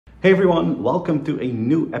Hey everyone, welcome to a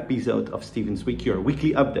new episode of Steven's Week, your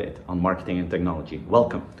weekly update on marketing and technology.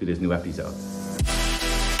 Welcome to this new episode.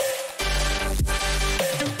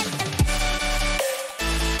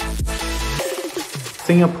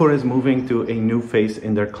 Singapore is moving to a new phase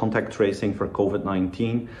in their contact tracing for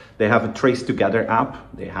COVID-19. They have a Trace Together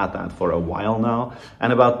app. They had that for a while now.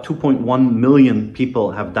 And about 2.1 million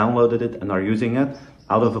people have downloaded it and are using it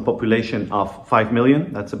out of a population of 5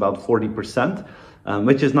 million. That's about 40%.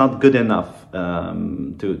 Which is not good enough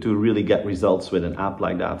to really get results with an app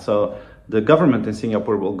like that. So the government in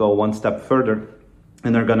Singapore will go one step further,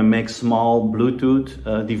 and they're going to make small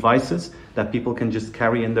Bluetooth devices that people can just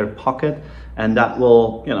carry in their pocket, and that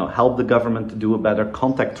will, help the government to do a better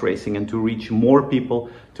contact tracing and to reach more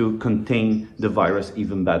people to contain the virus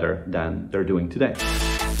even better than they're doing today.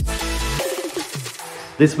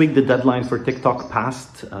 This week, the deadline for TikTok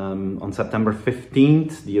passed on September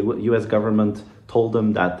 15th. The US government told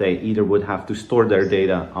them that they either would have to store their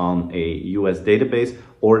data on a US database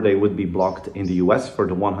or they would be blocked in the US for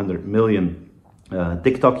the 100 million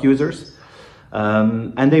TikTok users.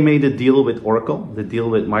 And they made a deal with Oracle. The deal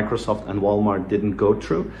with Microsoft and Walmart didn't go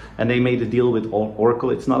through. And they made a deal with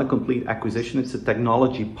Oracle. It's not a complete acquisition. It's a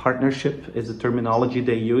technology partnership is the terminology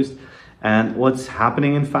they used. And what's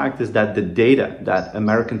happening, in fact, is that the data that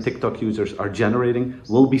American TikTok users are generating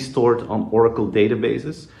will be stored on Oracle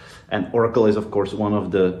databases. And Oracle is, of course, one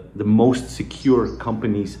of the most secure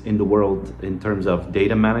companies in the world in terms of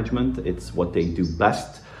data management. It's what they do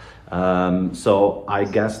best. So I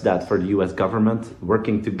guess that for the US government,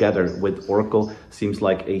 working together with Oracle seems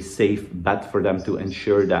like a safe bet for them to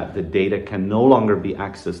ensure that the data can no longer be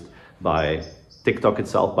accessed by TikTok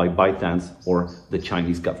itself, by ByteDance, or the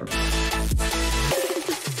Chinese government.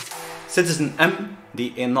 citizenM, the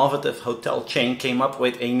innovative hotel chain, came up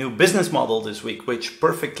with a new business model this week, which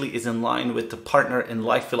perfectly is in line with the partner in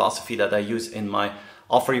life philosophy that I use in my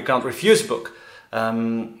Offer You Can't Refuse book.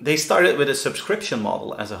 They started with a subscription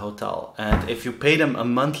model as a hotel, and if you pay them a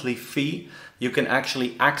monthly fee, you can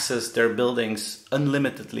actually access their buildings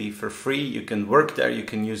unlimitedly for free. You can work there, you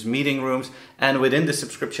can use meeting rooms, and within the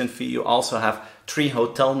subscription fee, you also have 3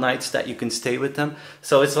 hotel nights that you can stay with them.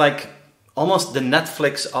 So it's like almost the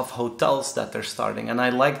Netflix of hotels that they're starting. And I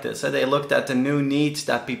like this. They looked at the new needs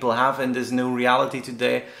that people have in this new reality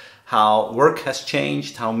today, how work has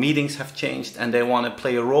changed, how meetings have changed, and they want to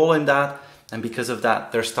play a role in that. And because of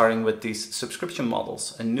that, they're starting with these subscription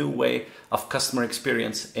models, a new way of customer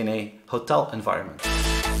experience in a hotel environment.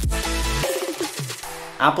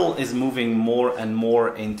 Apple is moving more and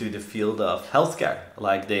more into the field of healthcare.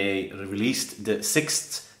 Like, they released the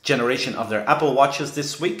 6th generation of their Apple Watches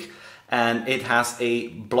this week, and it has a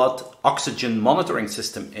blood oxygen monitoring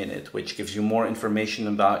system in it, which gives you more information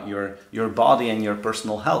about your body and your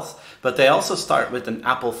personal health. But they also start with an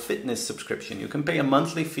Apple Fitness subscription. You can pay a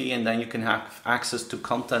monthly fee, and then you can have access to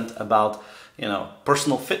content about,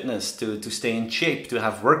 personal fitness, to stay in shape, to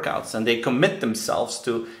have workouts. And they commit themselves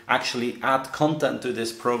to actually add content to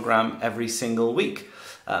this program every single week.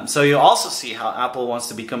 So you also see how Apple wants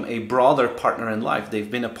to become a broader partner in life.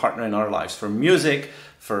 They've been a partner in our lives for music,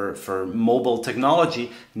 for mobile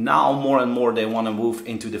technology. Now more and more they want to move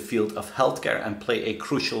into the field of healthcare and play a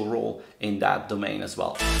crucial role in that domain as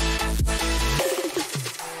well.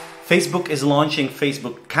 Facebook is launching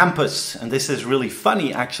Facebook Campus, and this is really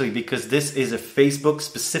funny actually, because this is a Facebook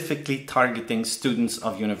specifically targeting students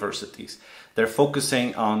of universities. They're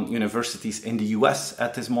focusing on universities in the US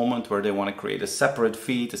at this moment, where they want to create a separate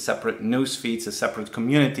feed, a separate news feeds, a separate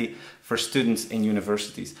community for students in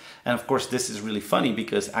universities. And of course, this is really funny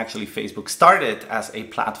because actually Facebook started as a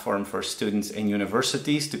platform for students in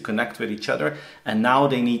universities to connect with each other. And now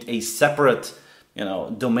they need a separate,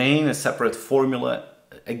 domain, a separate formula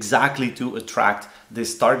exactly to attract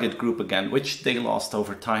this target group again, which they lost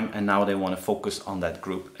over time. And now they want to focus on that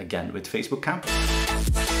group again with Facebook Campus.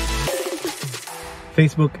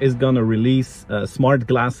 Facebook is going to release smart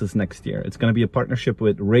glasses next year. It's going to be a partnership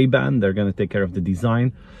with Ray-Ban. They're going to take care of the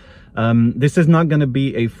design. This is not going to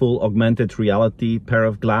be a full augmented reality pair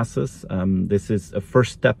of glasses. This is a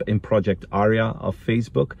first step in Project Aria of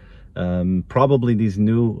Facebook. Probably these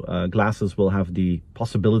new glasses will have the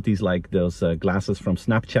possibilities like those glasses from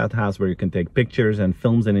Snapchat has, where you can take pictures and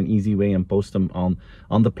films in an easy way and post them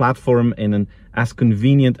on the platform in an as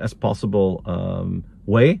convenient as possible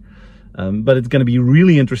way. But it's going to be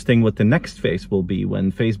really interesting what the next phase will be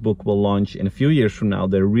when Facebook will launch in a few years from now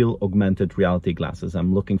their real augmented reality glasses.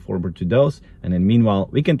 I'm looking forward to those. And then meanwhile,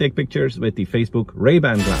 we can take pictures with the Facebook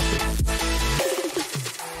Ray-Ban glasses.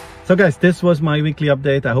 So guys, this was my weekly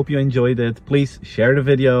update. I hope you enjoyed it. Please share the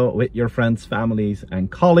video with your friends, families,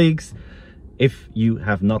 and colleagues. If you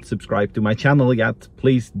have not subscribed to my channel yet,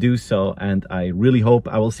 please do so. And I really hope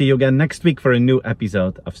I will see you again next week for a new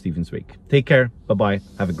episode of Steven's Week. Take care. Bye-bye.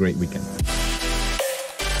 Have a great weekend.